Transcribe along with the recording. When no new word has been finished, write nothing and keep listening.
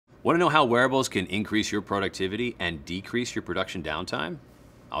Want to know how wearables can increase your productivity and decrease your production downtime?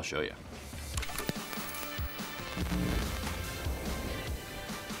 I'll show you.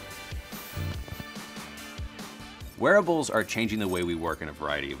 Wearables are changing the way we work in a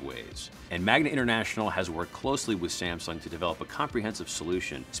variety of ways, and Magna International has worked closely with Samsung to develop a comprehensive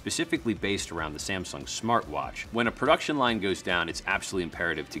solution specifically based around the Samsung smartwatch. When a production line goes down, it's absolutely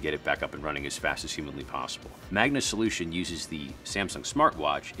imperative to get it back up and running as fast as humanly possible. Magna's solution uses the Samsung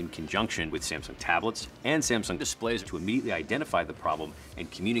smartwatch in conjunction with Samsung tablets and Samsung displays to immediately identify the problem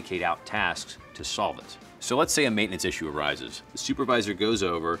and communicate out tasks to solve it. So let's say a maintenance issue arises. The supervisor goes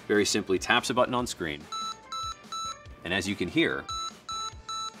over, very simply taps a button on screen, and as you can hear,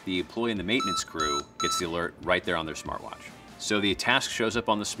 the employee in the maintenance crew gets the alert right there on their smartwatch. So the task shows up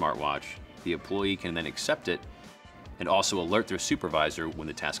on the smartwatch, the employee can then accept it and also alert their supervisor when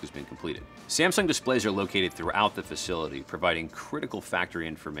the task has been completed. Samsung displays are located throughout the facility, providing critical factory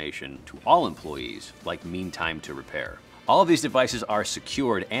information to all employees, like mean time to repair. All of these devices are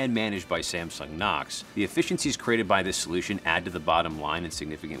secured and managed by Samsung Knox. The efficiencies created by this solution add to the bottom line in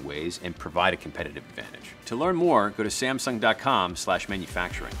significant ways and provide a competitive advantage. To learn more, go to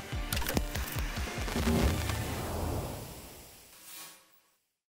samsung.com/manufacturing.